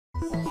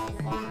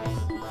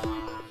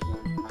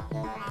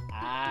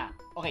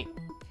Okay.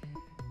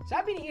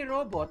 Sabi ni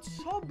iRobot,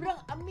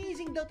 sobrang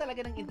amazing daw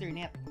talaga ng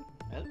internet.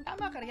 Well,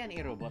 tama ka rin yan,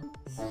 iRobot.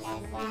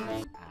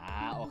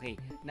 Okay.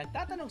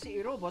 Nagtatanong si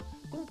iRobot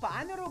kung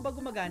paano raw ba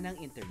gumagana ang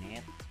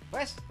internet.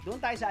 Pwes,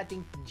 doon tayo sa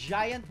ating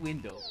giant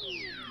window.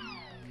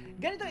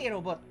 Ganito,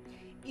 iRobot.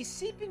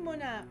 Isipin mo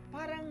na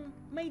parang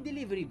may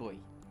delivery boy.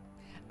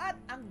 At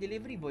ang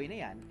delivery boy na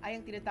yan ay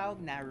ang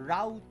tinatawag na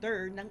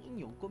router ng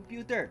inyong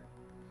computer.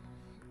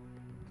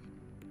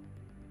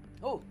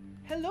 Oh,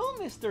 hello,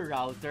 Mr.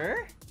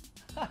 Router!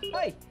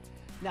 Hi!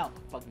 Now,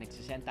 pag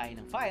nagsisend tayo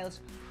ng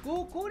files,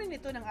 kukunin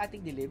ito ng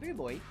ating delivery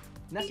boy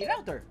na si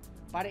Router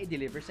para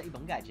i-deliver sa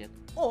ibang gadget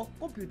o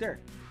computer.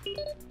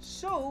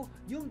 So,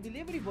 yung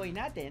delivery boy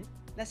natin,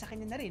 nasa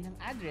kanya na rin ang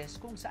address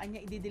kung saan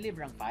niya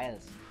i-deliver ang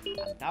files.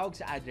 Ang tawag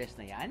sa address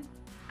na yan,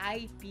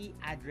 IP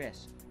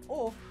address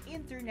o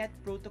Internet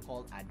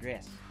Protocol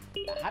Address.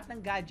 Lahat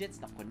ng gadgets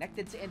na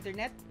connected sa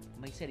internet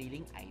may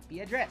sariling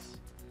IP address.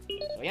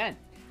 So yan,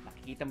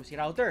 nakikita mo si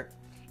Router.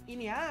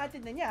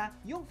 Inihahatid na niya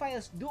yung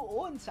files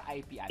doon sa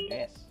IP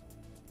address.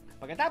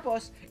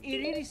 Pagkatapos,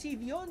 i-receive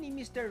yun ni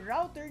Mr.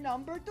 Router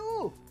number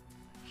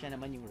 2. Siya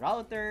naman yung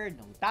router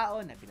ng tao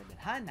na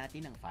pinadalhan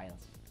natin ng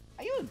files.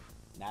 Ayun,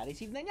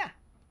 na-receive na niya.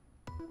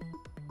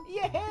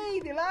 Yay!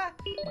 Di ba?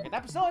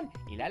 Pagkatapos nun,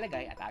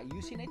 ilalagay at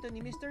ayusin na ito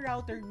ni Mr.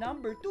 Router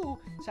number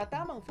 2 sa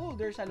tamang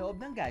folder sa loob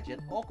ng gadget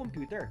o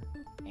computer.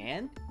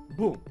 And,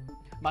 boom!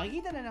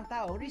 Makikita na ng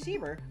taong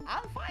receiver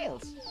ang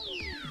files.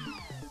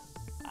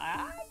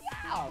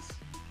 Yes!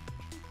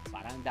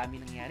 Parang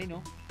dami nangyari,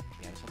 no?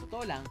 Pero sa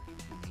totoo lang,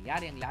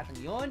 nangyayari ang lahat ng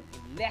yon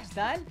in less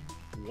than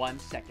 1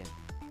 second.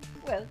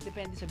 Well,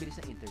 depende sa bilis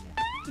ng internet.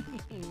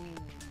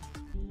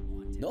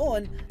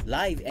 Noon,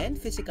 live and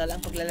physical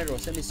ang paglalaro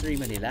sa Mystery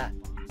Manila.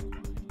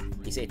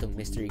 Isa itong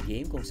mystery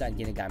game kung saan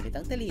ginagamit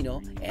ang talino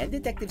and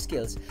detective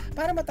skills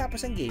para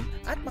matapos ang game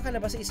at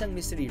makalabas sa isang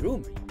mystery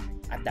room.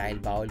 At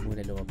dahil bawal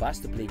muna lumabas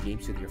to play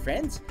games with your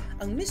friends,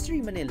 ang Mystery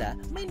Manila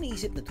may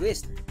naisip na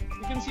twist.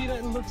 You can see that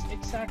it looks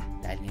exact.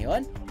 Dahil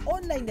ngayon,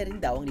 online na rin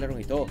daw ang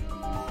larong ito.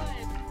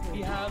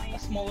 We have a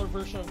smaller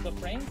version of the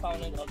frame found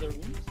in other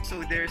rooms.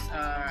 So there's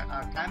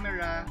a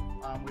camera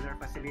with our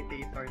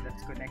facilitator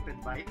that's connected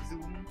by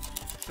Zoom.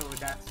 So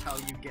that's how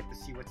you get to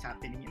see what's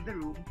happening in the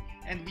room.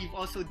 And we've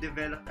also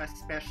developed a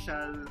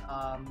special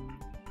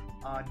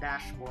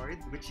dashboard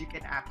which you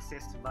can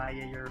access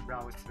via your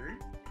browser.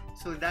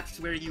 So that's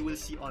where you will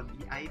see all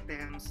the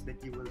items that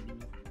you will be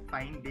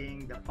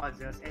finding, the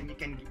puzzles, and you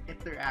can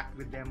interact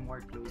with them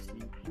more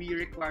closely. We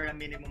require a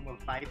minimum of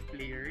 5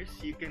 players.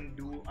 You can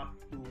do up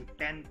to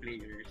 10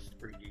 players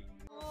per game.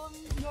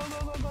 Go.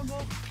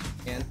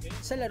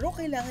 Sa laro,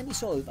 kailangan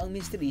i-solve ang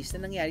mysteries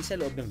na nangyari sa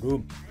loob ng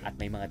room at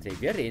may mga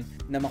trivia rin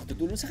na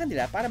makatutulong sa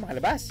kanila para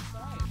makalabas.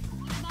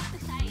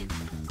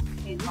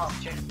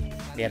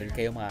 Meron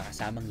kayong mga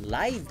kasamang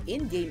live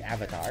in-game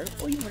avatar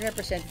o yung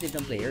representative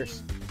ng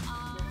players.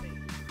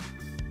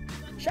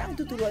 Siya ang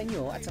tuturuan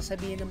nyo at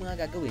sasabihin ng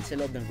mga gagawin sa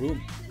loob ng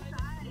room.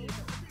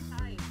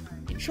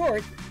 In short,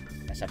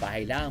 nasa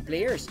bahay lang ang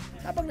players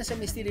habang nasa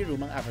mystery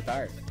room ang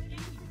avatar.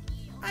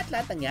 At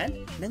lahat ng yan,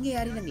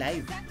 nangyayari ng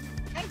live.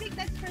 I think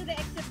that's for the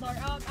exit door.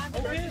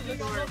 Okay,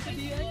 let's go to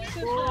the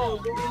exit.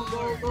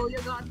 Go, you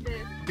got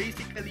this.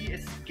 Basically,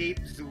 Escape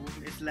Zoom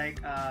is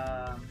like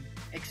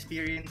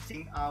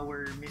experiencing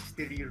our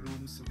mystery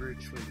rooms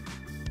virtually.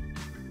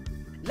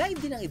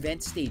 Live din ang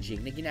event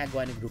staging na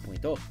ginagawa ng grupong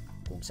ito,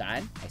 kung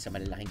saan ay sa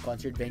malalaking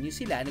concert venue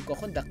sila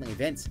nagko-conduct ng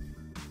events.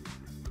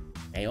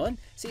 Ngayon,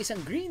 sa isang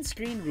green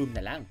screen room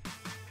na lang.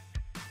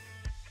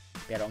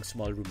 Pero ang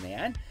small room na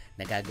yan,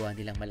 nagagawa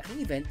nilang malaking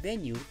event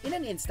venue in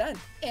an instant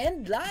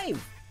and live!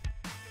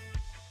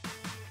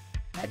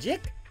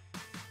 Magic?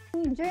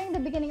 During the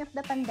beginning of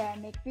the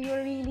pandemic, we were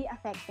really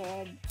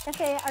affected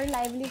kasi our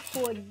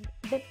livelihood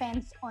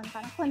depends on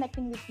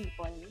connecting with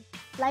people.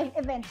 Live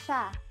event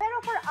siya. Pero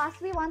for us,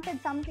 we wanted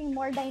something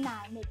more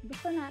dynamic.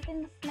 Gusto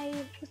namin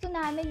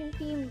yung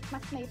team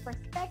mas may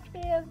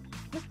perspective.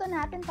 Gusto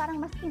natin parang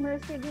mas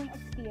immersive yung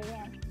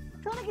experience.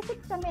 So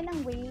nag-isip kami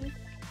ng way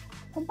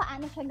kung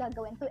paano siya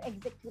gagawin to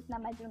execute na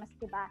medyo mas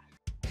diba.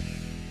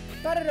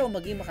 Para raw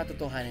maging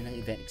makatotohanan ng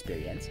event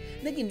experience,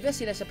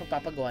 nag-invest sila sa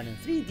pagpapagawa ng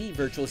 3D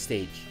virtual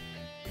stage.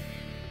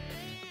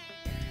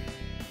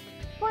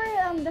 For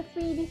the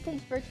 3D stage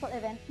virtual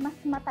events, mas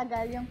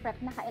matagal yung prep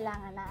na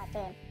kailangan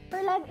natin.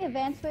 For live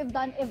events, we've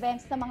done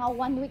events na mga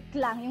 1 week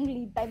lang yung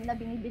lead time na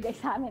binibigay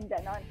sa amin,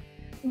 ganon.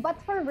 But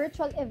for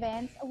virtual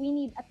events, we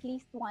need at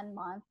least 1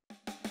 month.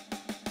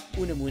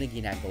 Una muna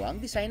ginagawa ang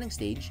design ng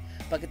stage,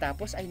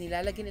 pagkatapos ay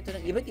nilalagyan ito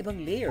ng iba't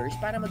ibang layers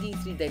para maging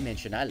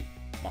 3-dimensional,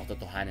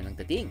 makatotohanan ng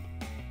dating.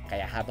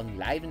 Kaya habang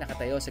live na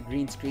nakatayo sa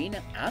green screen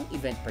ang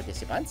event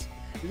participants,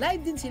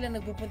 live din silang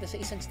nagpupunta sa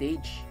isang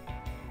stage.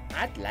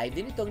 At live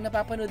din itong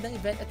napapanood ng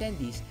event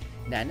attendees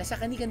na nasa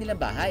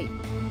kanilang bahay.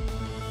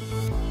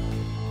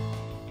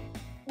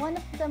 One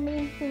of the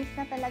main things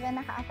na talaga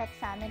naka-affect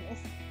sa amin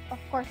is, of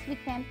course, we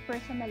can't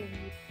personally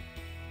meet.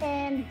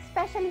 And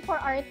especially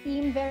for our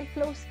team, very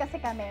close kasi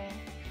kami.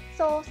 So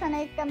So,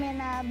 sanay kami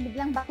na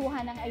biglang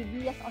batuhan ng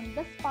ideas on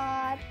the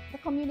spot.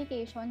 The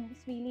communication is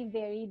really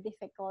very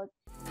difficult.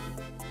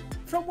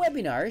 From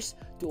webinars,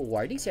 to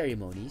awarding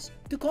ceremonies,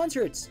 to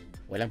concerts,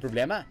 walang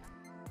problema.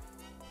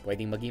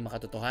 Pwedeng maging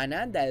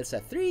makatotohanan dahil sa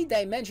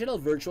 3-dimensional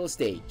virtual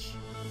stage.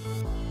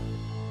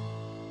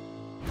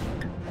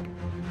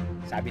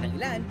 Sabi ng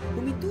ilan,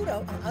 huminto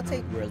raw ang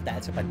outside world dahil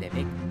sa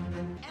pandemic.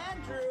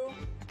 Andrew,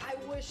 I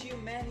wish you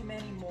many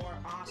more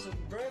awesome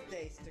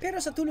birthdays. Pero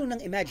sa tulong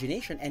ng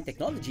imagination and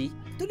technology,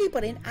 tuloy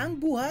pa rin ang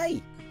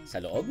buhay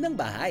sa loob ng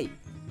bahay.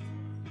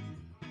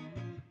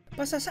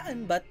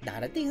 Pasasaan ba't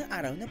darating ang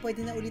araw na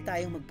pwede na ulit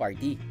tayong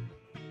mag-party?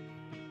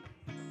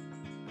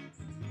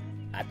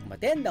 At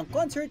umattend ng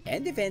concert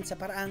and event sa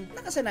paraang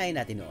nakasanayan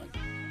natin noon.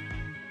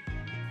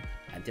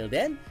 Until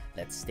then,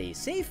 let's stay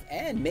safe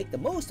and make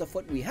the most of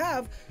what we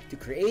have to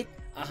create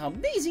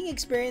amazing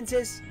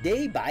experiences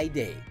day by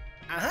day.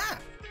 Aha!